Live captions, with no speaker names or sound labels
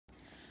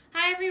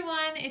Hi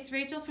everyone, it's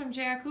Rachel from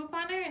JR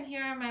Couponer, and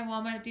here are my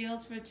Walmart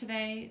deals for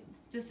today,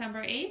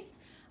 December 8th.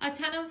 A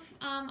ton of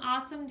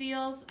awesome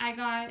deals. I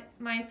got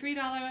my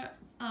 $3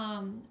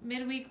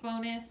 midweek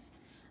bonus.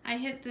 I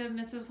hit the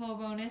mistletoe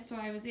bonus, so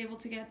I was able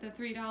to get the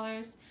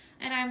 $3,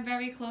 and I'm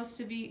very close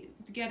to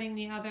getting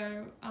the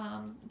other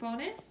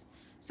bonus.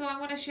 So I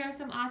want to share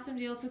some awesome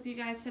deals with you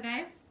guys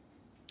today.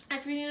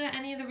 If you're new to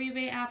any of the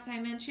rebate apps I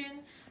mentioned,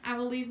 I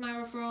will leave my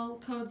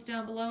referral codes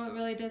down below. It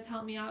really does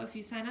help me out if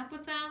you sign up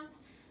with them.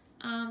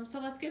 So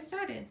let's get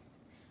started.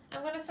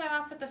 I'm going to start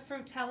off with the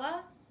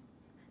Fruitella.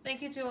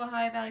 Thank you to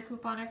Ohio Valley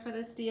Couponer for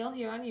this deal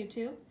here on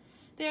YouTube.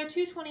 They are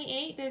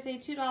 $2.28. There's a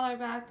 $2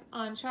 back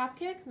on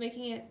Shopkick,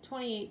 making it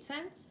 28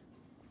 cents.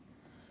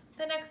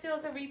 The next deal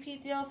is a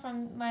repeat deal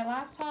from my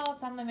last haul.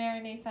 It's on the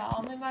Maranatha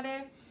almond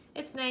butter.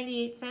 It's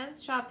 98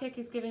 cents. Shopkick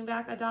is giving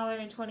back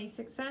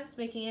 $1.26,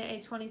 making it a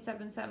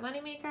 27-cent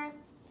moneymaker.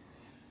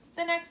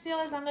 The next deal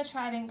is on the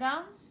Trident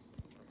gum.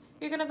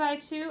 You're going to buy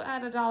two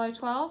at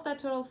 $1.12. That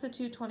totals to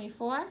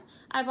 $2.24.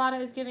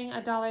 Ibotta is giving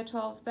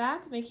 $1.12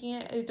 back, making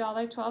it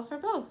 $1.12 for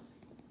both.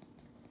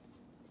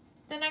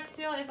 The next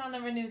deal is on the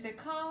Renewsit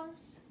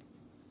cones.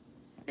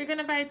 You're going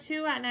to buy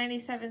two at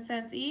 97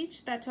 cents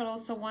each. That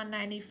totals to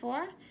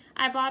 $1.94.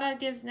 Ibotta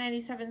gives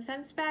 97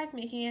 cents back,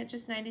 making it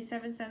just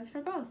 97 cents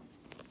for both.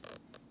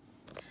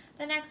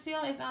 The next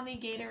deal is on the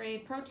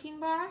Gatorade protein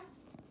bar.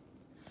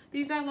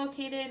 These are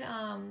located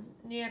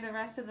near the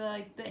rest of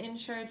the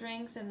Ensure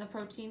drinks in the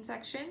protein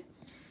section.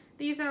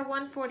 These are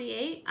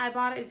 $1.48.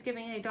 Ibotta is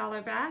giving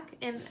 $1 back,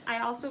 and I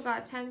also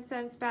got 10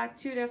 cents back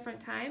two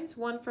different times,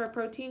 one for a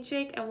protein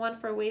shake and one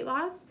for weight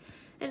loss.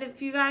 And if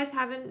you guys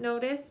haven't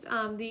noticed,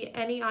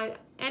 any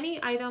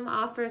item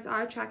offers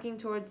are tracking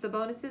towards the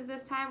bonuses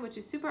this time, which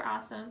is super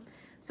awesome.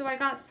 So I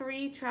got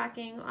 3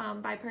 tracking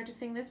by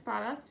purchasing this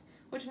product,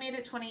 which made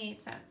it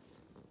 28 cents.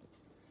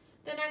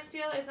 The next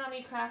deal is on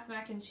the Kraft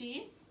Mac and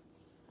Cheese.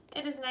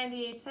 It is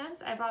 98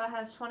 cents. Ibotta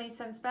has 20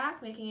 cents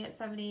back, making it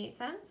 78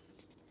 cents.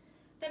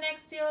 The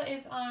next deal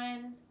is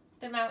on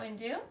the Mountain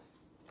Dew.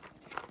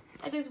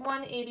 It is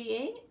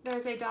 $1.88.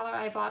 There's $1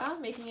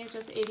 Ibotta, making it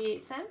just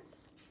 88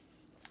 cents.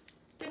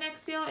 The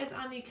next deal is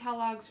on the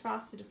Kellogg's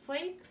Frosted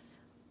Flakes.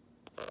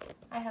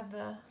 I have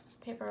the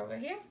paper over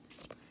here.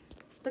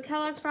 The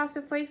Kellogg's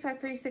Frosted Flakes are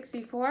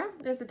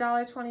 $3.64. There's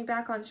 $1.20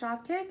 back on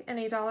Shopkick and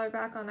 $1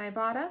 back on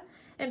Ibotta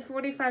and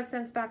 45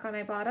 cents back on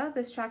Ibotta.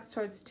 This tracks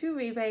towards 2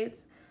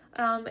 rebates,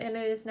 and it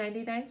is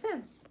 99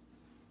 cents.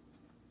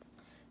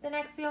 The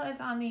next deal is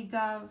on the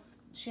Dove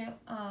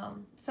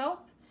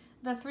soap.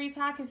 The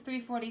 3-pack is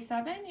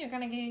 $3.47. You're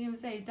going to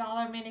use a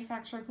 $1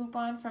 manufacturer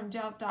coupon from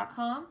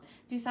Dove.com.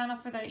 If you sign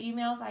up for their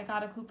emails, I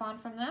got a coupon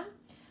from them.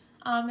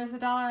 There's $1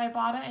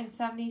 Ibotta and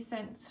 70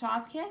 cents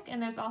Shopkick, and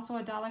there's also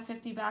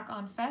 $1.50 back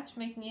on Fetch,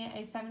 making it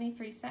a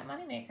 73-cent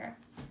moneymaker.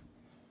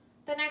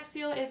 The next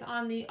deal is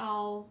on the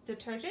All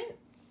detergent.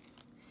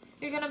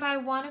 You're going to buy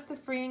one of the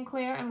Free and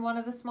Clear and one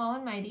of the Small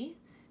and Mighty.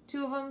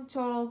 2 of them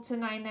total to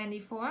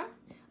 $9.94.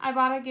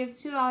 Ibotta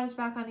gives $2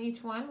 back on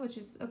each one, which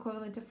is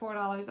equivalent to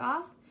 $4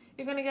 off.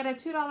 You're going to get a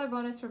 $2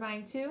 bonus for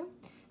buying 2,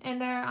 and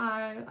there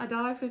are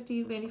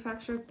 $1.50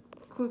 manufacturer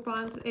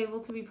coupons able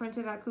to be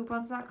printed at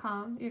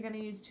coupons.com. You're going to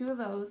use 2 of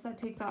those. That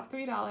takes off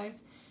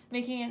 $3,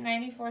 making it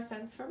 94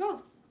 cents for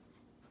both.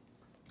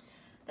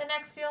 The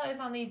next deal is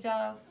on the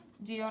Dove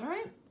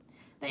deodorant.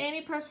 The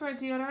antiperspirant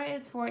deodorant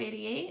is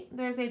 $4.88.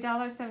 There's a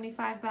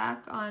 $1.75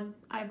 back on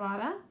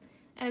Ibotta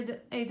and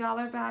a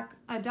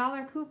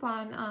 $1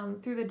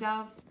 coupon through the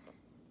Dove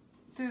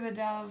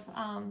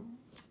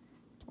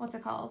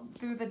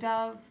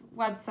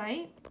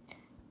website.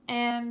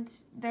 And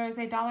there's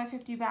a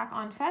 $1.50 back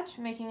on Fetch,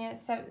 making it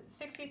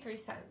 63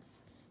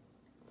 cents.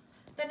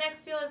 The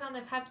next deal is on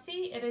the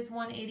Pepsi. It is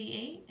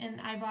 $1.88, and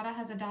Ibotta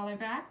has $1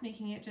 back,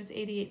 making it just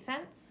 88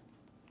 cents.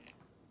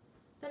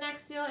 The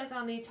next deal is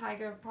on the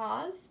Tiger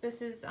Paws.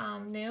 This is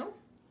new.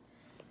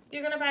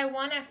 You're going to buy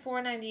one at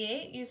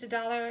 $4.98. Use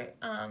 $1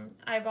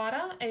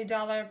 Ibotta,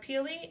 $1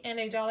 Peely, and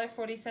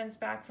 $1.40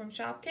 back from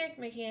Shopkick,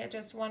 making it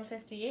just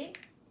 $1.58.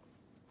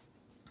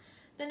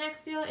 The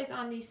next deal is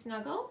on the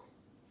Snuggle.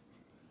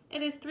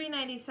 It is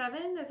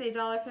 $3.97. There's a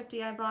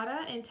 $1.50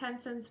 Ibotta and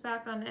 10 cents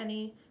back on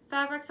any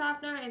fabric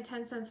softener and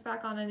 10 cents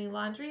back on any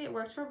laundry. It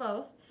works for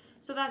both.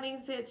 So that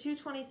means it's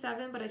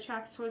 $2.27, but it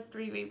tracks towards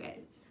 3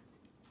 rebates.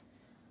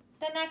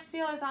 The next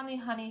deal is on the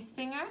Honey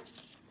Stinger.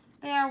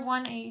 They are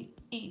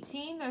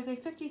 $1.18. There's a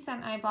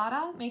 50-cent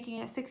Ibotta, making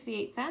it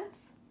 68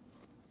 cents.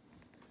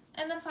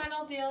 And the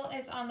final deal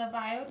is on the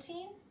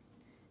Biotin.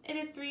 It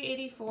is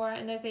 $3.84,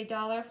 and there's a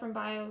 $1 from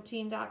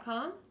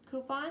Biotin.com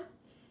coupon.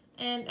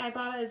 And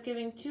Ibotta is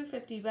giving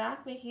 $2.50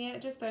 back, making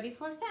it just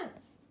 34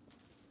 cents.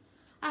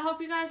 I hope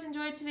you guys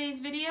enjoyed today's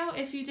video.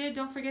 If you did,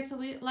 don't forget to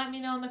let me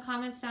know in the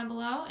comments down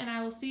below, and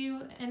I will see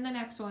you in the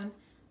next one.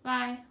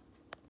 Bye.